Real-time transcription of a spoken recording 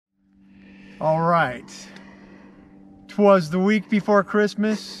All right. 'Twas the week before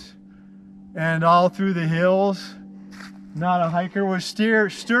Christmas, and all through the hills, not a hiker was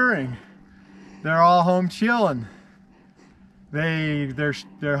stirring. They're all home chilling. Their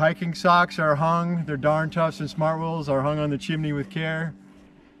hiking socks are hung, their Darn Toughs and Smart Wheels are hung on the chimney with care,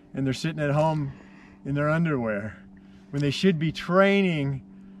 and they're sitting at home in their underwear when they should be training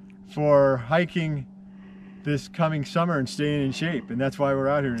for hiking this coming summer and staying in shape. And that's why we're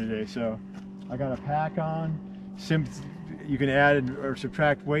out here today. So I got a pack on. You can add or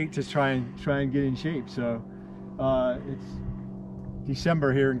subtract weight to try and get in shape. So it's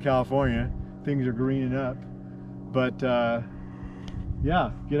December here in California. Things are greening up, but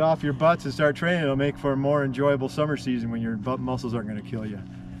yeah, get off your butts and start training. It'll make for a more enjoyable summer season when your butt muscles aren't going to kill you.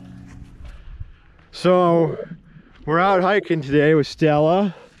 So we're out hiking today with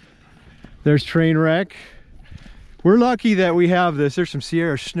Stella. There's Trainwreck. We're lucky that we have this. There's some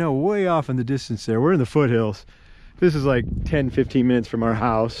Sierra snow way off in the distance there. We're in the foothills. This is like 10-15 minutes from our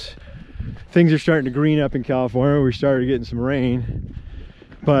house. Things are starting to green up in California. We started getting some rain,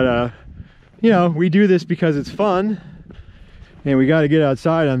 but you know, we do this because it's fun, and we got to get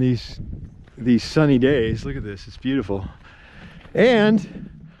outside on these sunny days. Look at this, it's beautiful.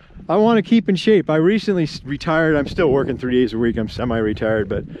 And I want to keep in shape. I recently retired. I'm still working 3 days a week. I'm semi-retired,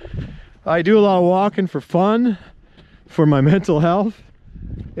 but I do a lot of walking for fun, for my mental health,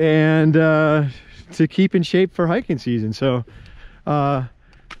 and to keep in shape for hiking season. So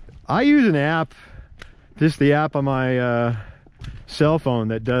I use an app, just the app on my cell phone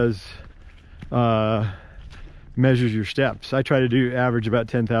that does measures your steps. I try to average about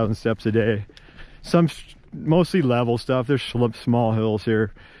 10,000 steps a day. Mostly level stuff. There's small hills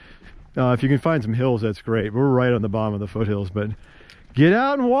here. If you can find some hills, that's great. We're right on the bottom of the foothills, but get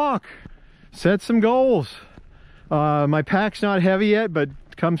out and walk. Set some goals. My pack's not heavy yet, but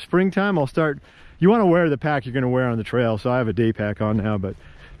come springtime, I'll start. You want to wear the pack you're going to wear on the trail, so I have a day pack on now, but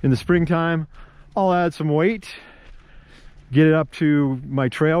in the springtime, I'll add some weight, get it up to my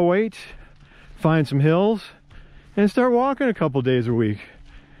trail weight, find some hills, and start walking a couple days a week.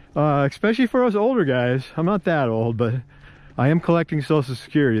 Especially for us older guys. I'm not that old, but I am collecting Social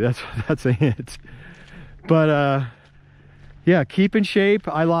Security. That's a hint. But yeah, keep in shape.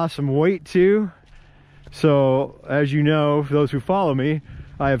 I lost some weight too. So as you know, for those who follow me,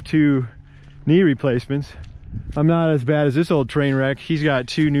 I have 2 knee replacements. I'm not as bad as this old Trainwreck. He's got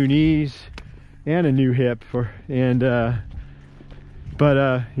 2 new knees and a new hip. But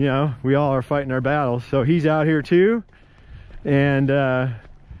you know, we all are fighting our battles. So he's out here too, and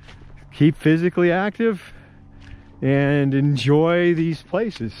keep physically active and enjoy these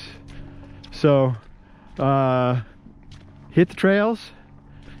places. So hit the trails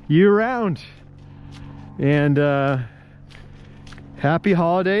year round, and happy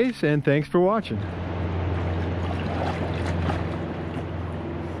holidays, and thanks for watching.